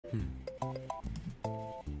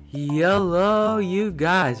Hello, you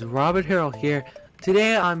guys. Robert Harrell here.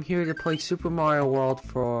 Today I'm here to play Super Mario World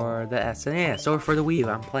for the SNES, or for the Wii U.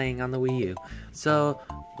 I'm playing on the Wii U. So,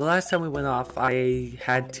 the last time we went off, I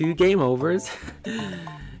had 2 game overs,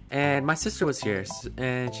 and my sister was here,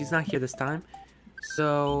 and she's not here this time.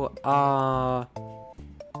 So,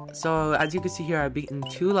 as you can see here, I've beaten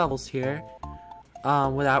 2 levels here,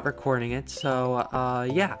 without recording it. So,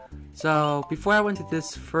 yeah. So, before I went to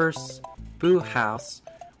this first Boo house,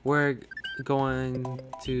 we're going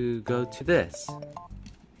to go to this,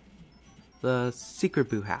 the secret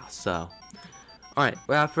Boo house. So, alright,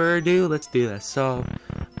 without further ado, let's do this. So,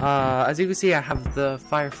 as you can see, I have the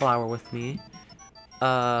fire flower with me.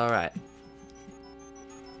 Alright.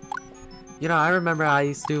 You know, I remember I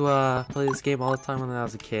used to play this game all the time when I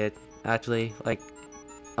was a kid. Actually, like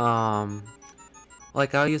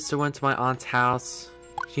I used to went to my aunt's house.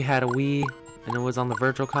 She had a Wii, and it was on the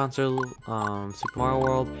virtual console, Super Mario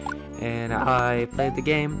World, and I played the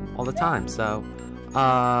game all the time. So,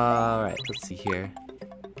 alright, let's see here.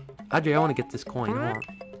 Audrey, I want to get this coin. Come on.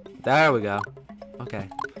 There we go. Okay.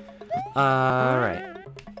 Alright.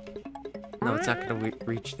 No, it's not gonna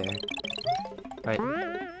reach there. Right.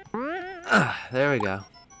 There we go.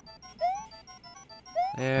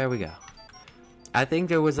 There we go. I think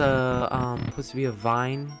there was a, supposed to be a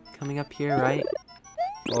vine coming up here, right?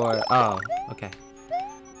 Or, oh, okay.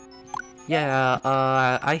 Yeah,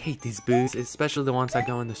 I hate these boos, especially the ones that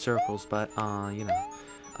go into circles, but, you know.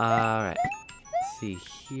 Alright. Let's see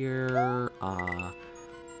here,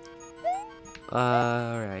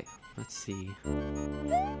 alright, let's see.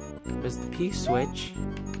 There's the P switch.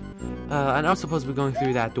 And I'm supposed to be going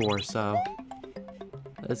through that door, so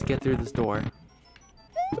let's get through this door.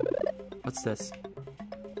 What's this?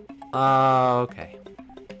 Okay.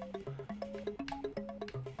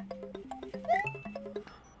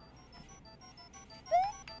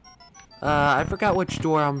 I forgot which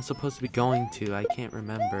door I'm supposed to be going to. I can't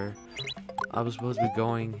remember. I was supposed to be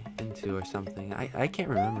going into or something. I can't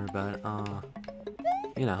remember, but,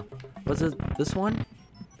 you know. Was it this one?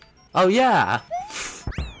 Oh, yeah!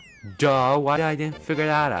 Duh, why I didn't figure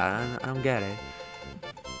that out? I don't get it.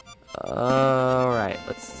 Alright,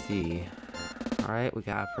 let's see. Alright, we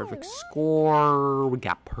got a perfect score. We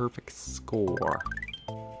got perfect score.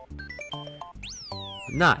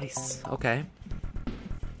 Nice. Okay.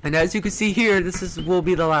 And as you can see here, this will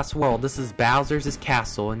be the last world. This is Bowser's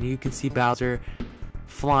castle, and you can see Bowser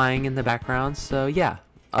flying in the background. So yeah.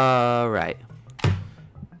 Alright.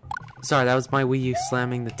 Sorry, that was my Wii U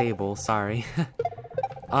slamming the table. Sorry.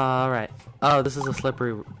 Alright. Oh, this is a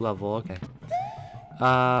slippery level. Okay.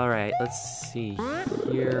 Alright, let's see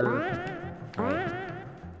here. Alright.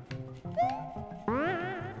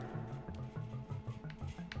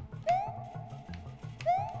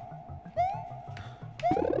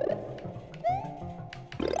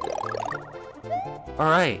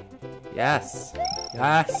 Alright. Yes.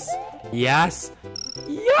 Yes. Yes.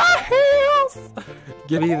 Yes!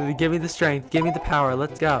 Give me the strength. Give me the power.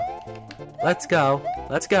 Let's go. Let's go.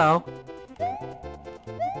 Let's go.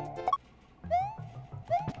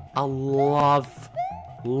 I love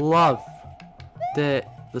the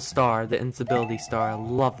star, the invincibility star. I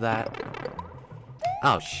love that.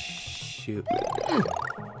 Oh shoot.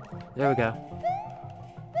 There we go.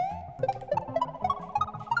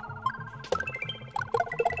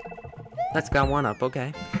 That's got one up,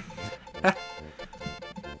 okay.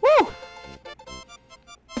 Woo!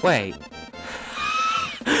 Wait.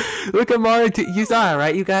 Look at Mario, you saw it,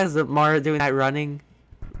 right? You guys, Mario doing that running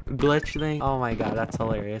glitch thing? Oh my god, that's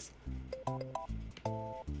hilarious.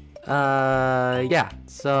 Yeah,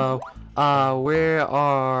 so, we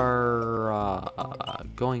are,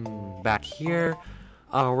 going back here.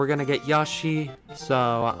 We're gonna get Yoshi,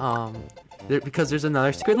 so, because there's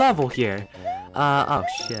another secret level here. Oh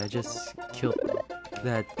shit, I just killed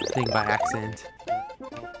that thing by accident.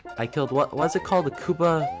 I killed, what's it called? The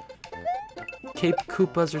Koopa? Cape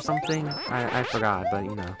Koopas or something? I forgot, but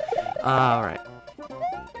you know. Alright.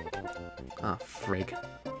 Oh, frig.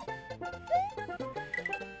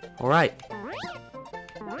 Alright.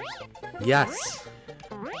 Yes.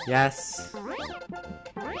 Yes.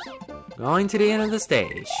 Going to the end of the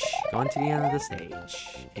stage. Going to the end of the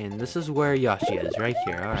stage. And this is where Yoshi is, right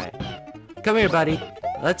here. Alright. Come here, buddy.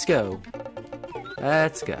 Let's go.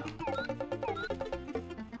 Let's go.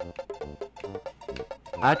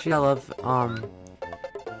 Actually, I love,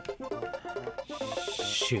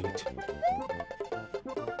 shoot.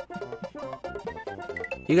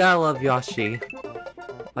 You gotta love Yoshi.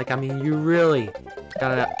 Like, I mean, you really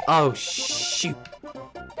gotta, oh, shoot.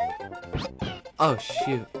 Oh,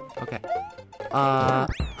 shoot. Okay.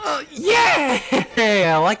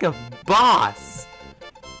 Yeah! Like a boss!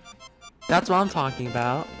 That's what I'm talking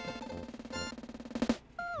about.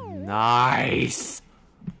 Nice!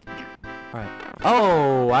 Alright.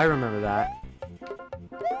 Oh, I remember that.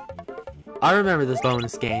 I remember this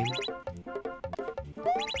bonus game.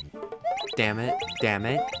 Damn it. Damn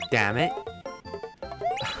it. Damn it.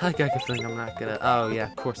 I got a feeling I'm not gonna... Oh, yeah,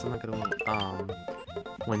 of course I'm not gonna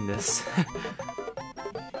win this.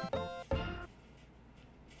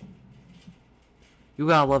 You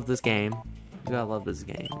gotta love this game. You gotta love this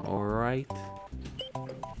game, alright?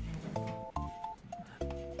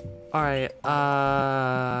 Alright,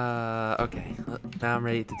 okay. Now I'm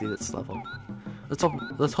ready to do this level.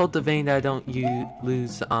 Let's hope the vein that I don't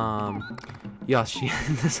lose, Yoshi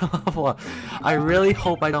in this level. I really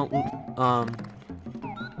hope I don't,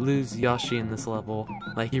 lose Yoshi in this level.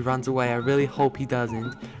 Like, he runs away. I really hope he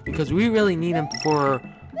doesn't. Because we really need him for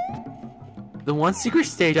the one secret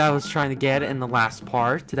stage I was trying to get in the last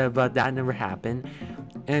part, but that never happened.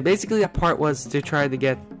 And basically that part was to try to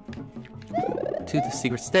get to the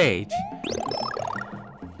secret stage.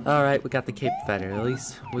 Alright, we got the Cape Feather. At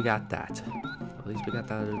least we got that. At least we got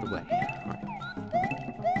that out of the way. Alright.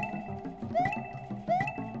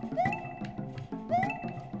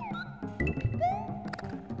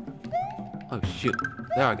 Oh shoot.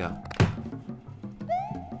 There I go.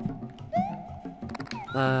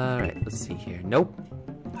 Alright, let's see here. Nope.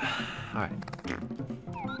 Alright.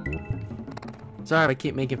 Sorry if I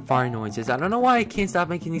keep making fart noises. I don't know why I can't stop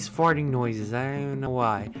making these farting noises. I don't know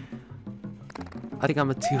why. I think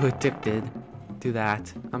I'm too addicted to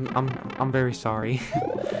that. I'm very sorry.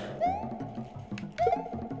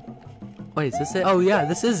 Wait, is this it? Oh yeah,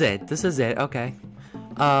 this is it. This is it. Okay.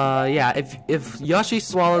 Yeah, if Yoshi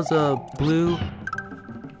swallows a blue...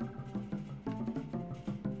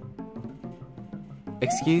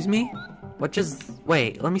 Excuse me? What just...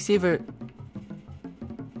 Wait, let me see if it...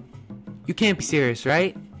 You can't be serious,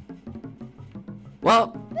 right?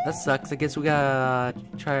 Well, that sucks. I guess we gotta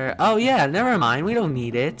try... Oh yeah, never mind. We don't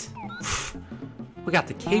need it. We got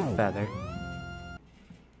the Cape Feather.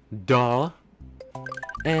 Duh.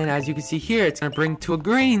 And as you can see here, it's gonna bring to a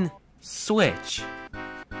green switch.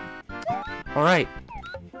 Alright.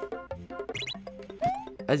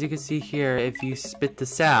 As you can see here, if you spit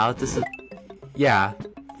this out, this is... Yeah,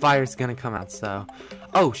 fire's gonna come out, so...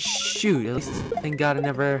 Oh, shoot! At least, thank God I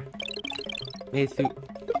never made it through...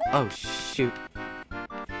 Oh, shoot.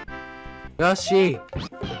 Yoshi!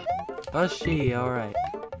 Yoshi, alright.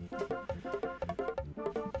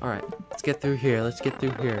 Alright, let's get through here, let's get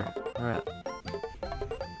through here. Alright.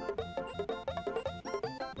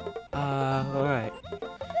 Alright.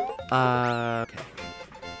 Okay.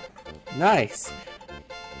 Nice!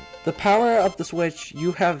 The power of the switch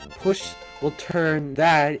you have pushed will turn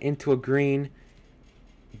that into a green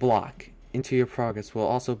block. Into your progress will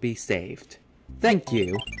also be saved. Thank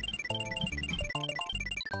you.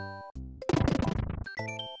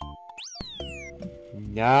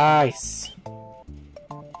 Nice.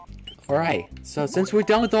 Alright, so since we're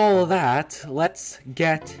done with all of that, let's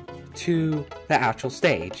get to the actual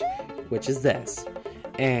stage, which is this.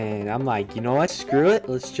 And I'm like, you know what, screw it,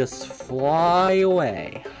 let's just fly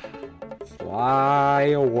away. Fly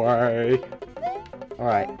away.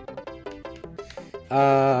 Alright.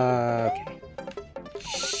 Okay.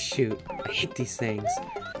 Shoot, I hate these things.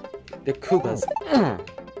 They're Kubas.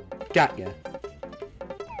 Got ya.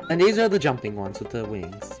 And these are the jumping ones with the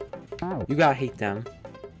wings. You gotta hate them.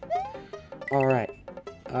 Alright.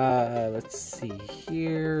 Let's see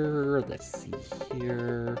here. Let's see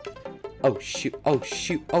here. Oh shoot. Oh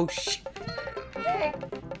shoot. Oh shoot.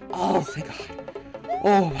 Oh, thank God.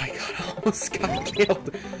 Oh my God, I almost got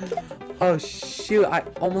killed. Oh shoot, I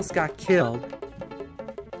almost got killed.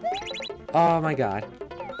 Oh my God.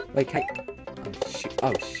 Wait, can I... Oh shoot.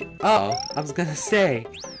 Oh shoot. Oh, I was gonna say.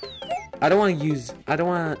 I don't want to use... I don't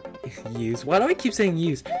want to use... Why do I keep saying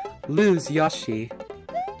use? Lose Yoshi.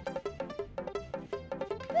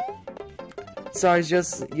 Sorry, it's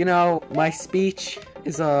just, you know, my speech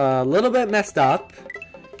is a little bit messed up.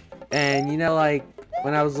 And, you know, like,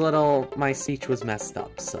 when I was little, my speech was messed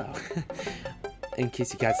up, so... In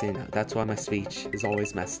case you guys didn't know, that's why my speech is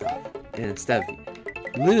always messed up. And instead of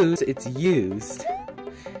lose, it's used.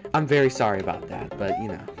 I'm very sorry about that, but, you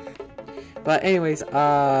know. But anyways, we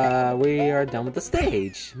are done with the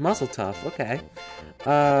stage. Muscle Tough, okay.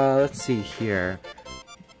 Let's see here.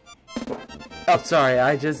 Oh, sorry,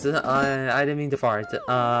 I just, I didn't mean to fart.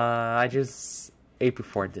 I just ate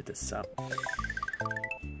before I did this, so.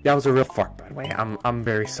 That was a real fart, by the way. I'm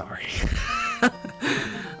very sorry.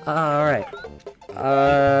 Alright.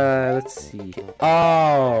 Let's see.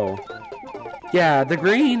 Oh! Yeah, the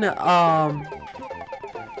green, I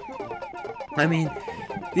mean,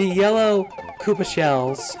 the yellow Koopa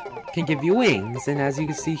shells can give you wings, and as you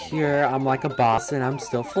can see here, I'm like a boss and I'm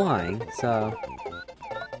still flying, so...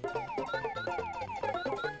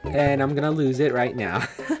 And I'm gonna lose it right now.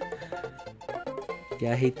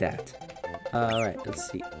 Yeah, I hate that. Alright, let's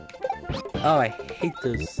see. Oh, I hate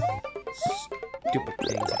those stupid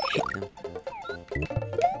things. I hate them.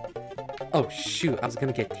 Oh, shoot, I was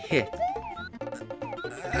gonna get hit.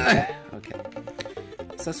 Okay.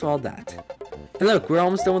 So that's all that. And look, we're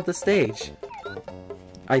almost done with the stage.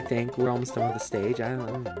 I think we're almost done with the stage. I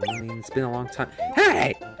mean, it's been a long time.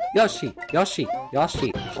 Hey! Yoshi! Yoshi!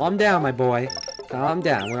 Yoshi! Calm down, my boy. Calm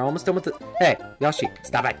down. We're almost done with the... Hey! Yoshi!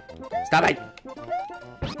 Stop it! Stop it!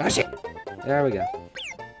 Yoshi! There we go.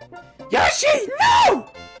 Yoshi! No!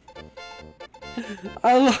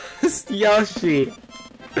 I lost Yoshi.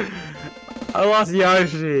 I lost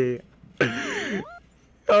Yoshi.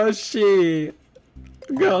 Yoshi!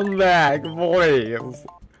 Come back, please.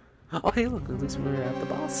 Oh, hey, look, at least we're at the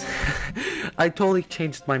boss. I totally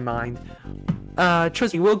changed my mind.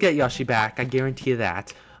 Trust me, we'll get Yoshi back. I guarantee you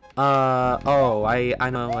that. Oh, I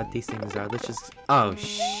know what these things are. Let's just... Oh,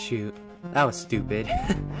 shoot. That was stupid.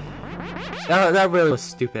 that really was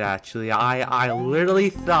stupid, actually. I literally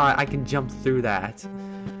thought I could jump through that.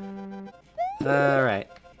 Alright.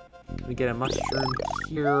 We get a mushroom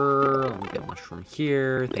here. Let me get a mushroom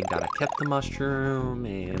here. Thank God I kept the mushroom.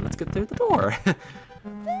 And let's get through the door.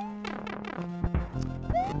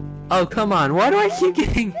 Oh, come on. Why do I keep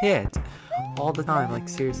getting hit? All the time, like,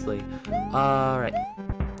 seriously. Alright.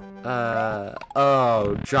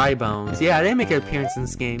 Oh, Dry Bones. Yeah, they make an appearance in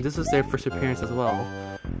this game. This was their first appearance as well.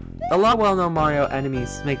 A lot of well-known Mario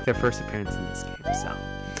enemies make their first appearance in this game,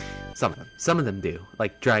 so... Some of them do.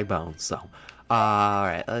 Like, Dry Bones, so...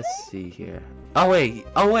 Alright, let's see here. Oh wait,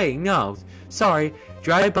 no. Sorry,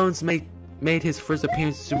 Dry Bones made his first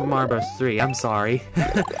appearance in Super Mario Bros. 3. I'm sorry.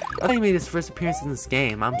 I thought he made his first appearance in this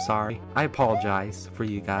game. I'm sorry. I apologize for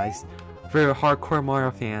you guys. For your hardcore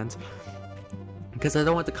Mario fans. Because I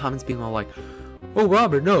don't want the comments being all like, oh,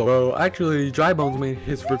 Robert, no. Actually, Dry Bones made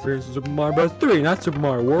his first appearance in Super Mario Bros. 3, not Super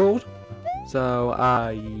Mario World. So,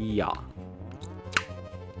 yeah.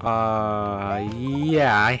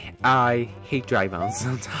 Yeah, I hate Dry Bones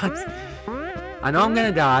sometimes. I know I'm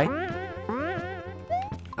gonna die.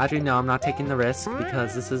 Actually, no, I'm not taking the risk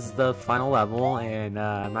because this is the final level and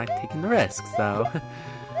I'm not taking the risk, so.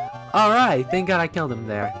 Alright, thank God I killed him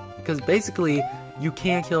there. Because basically, you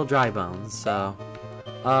can't kill Dry Bones, so.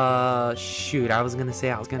 Shoot, I was gonna say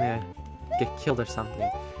I was gonna get killed or something.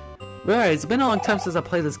 Alright, it's been a long time since I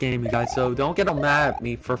played this game, you guys, so don't get all mad at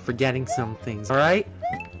me for forgetting some things, alright?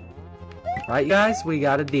 Right, guys? We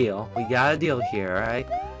got a deal. We got a deal here, alright?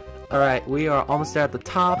 Alright, we are almost there at the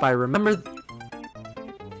top. I remember...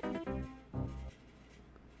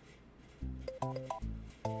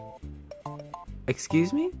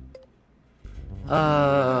 Excuse me?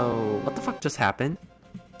 What the fuck just happened?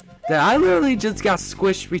 I literally just got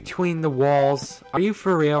squished between the walls. Are you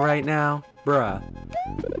for real right now? Bruh.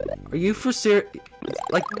 Are you for serious?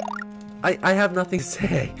 Like, I have nothing to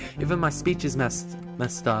say. Even my speech is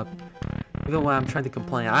messed up. Even when I'm trying to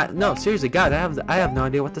complain. No, seriously, God, I have no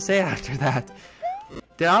idea what to say after that.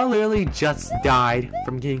 Did I literally just died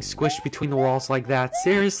from getting squished between the walls like that?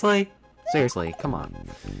 Seriously? Seriously, come on.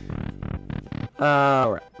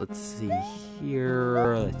 Alright, let's see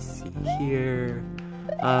here. Let's see here.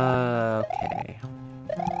 Okay.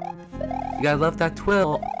 You guys love that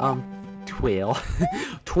twirl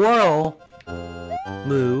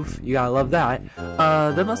move. You gotta love that.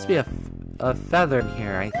 There must be a feather in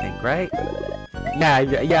here, I think, right? Yeah,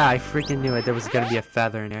 I freaking knew it. There was gonna be a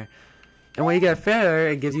feather in there. And when you get a feather,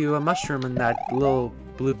 it gives you a mushroom in that little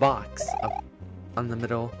blue box up on the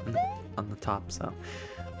middle, on the top, so.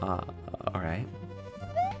 Alright.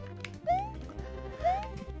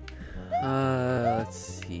 Let's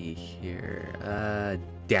see here.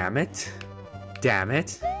 Damn it. Damn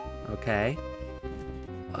it. Okay.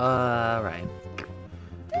 Right. Okay.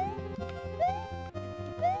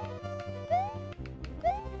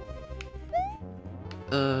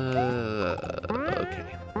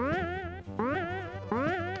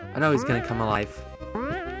 I know he's gonna come alive.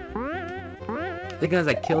 Because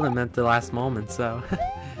I killed him at the last moment, so.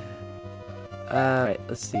 Alright,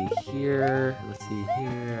 let's see here. Let's see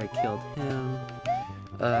here. I killed him.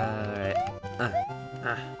 Alright.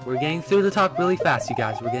 We're getting through the top really fast, you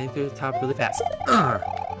guys. We're getting through the top really fast.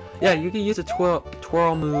 Yeah, you can use a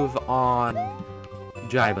twirl move on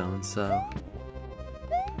Dry Bones, so.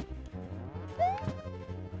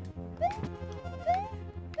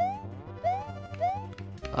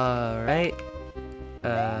 Alright.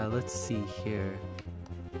 let's see here.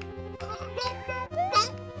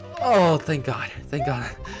 Oh, thank God. Thank God.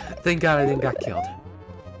 Thank God I didn't get killed.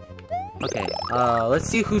 Okay, let's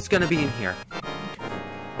see who's gonna be in here.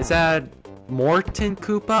 Is that Morton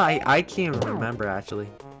Koopa? I can't even remember, actually.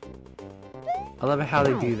 I love how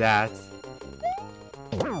they do that.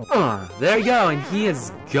 There you go, and he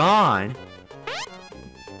is gone.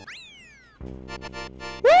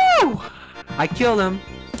 Woo! I killed him.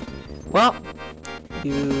 Well,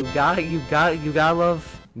 you gotta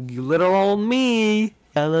love little old me.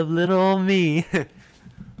 I love little old me.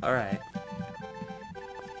 Alright.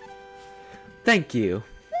 Thank you.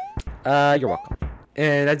 You're welcome.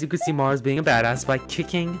 And as you can see, Mars being a badass by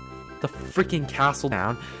kicking the freaking castle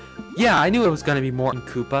down. Yeah, I knew it was gonna be Morton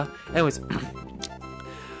Koopa. Anyways,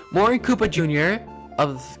 Morton Koopa Jr.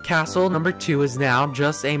 of Castle number 2 is now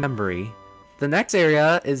just a memory. The next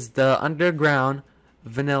area is the underground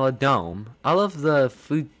Vanilla Dome. I love the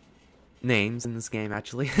food names in this game,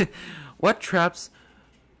 actually. What traps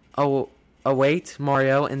await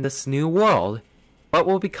Mario in this new world? What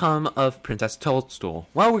will become of Princess Toadstool?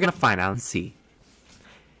 Well, we're gonna find out and see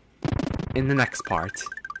in the next part.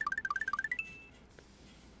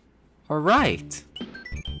 Alright.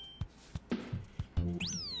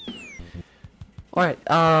 Alright,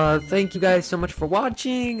 thank you guys so much for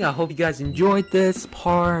watching. I hope you guys enjoyed this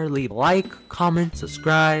part. Leave a like, comment,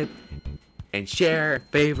 subscribe, and share,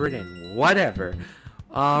 favorite, and whatever.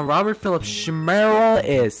 Robert Phillips Schmerl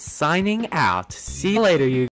is signing out. See you later, you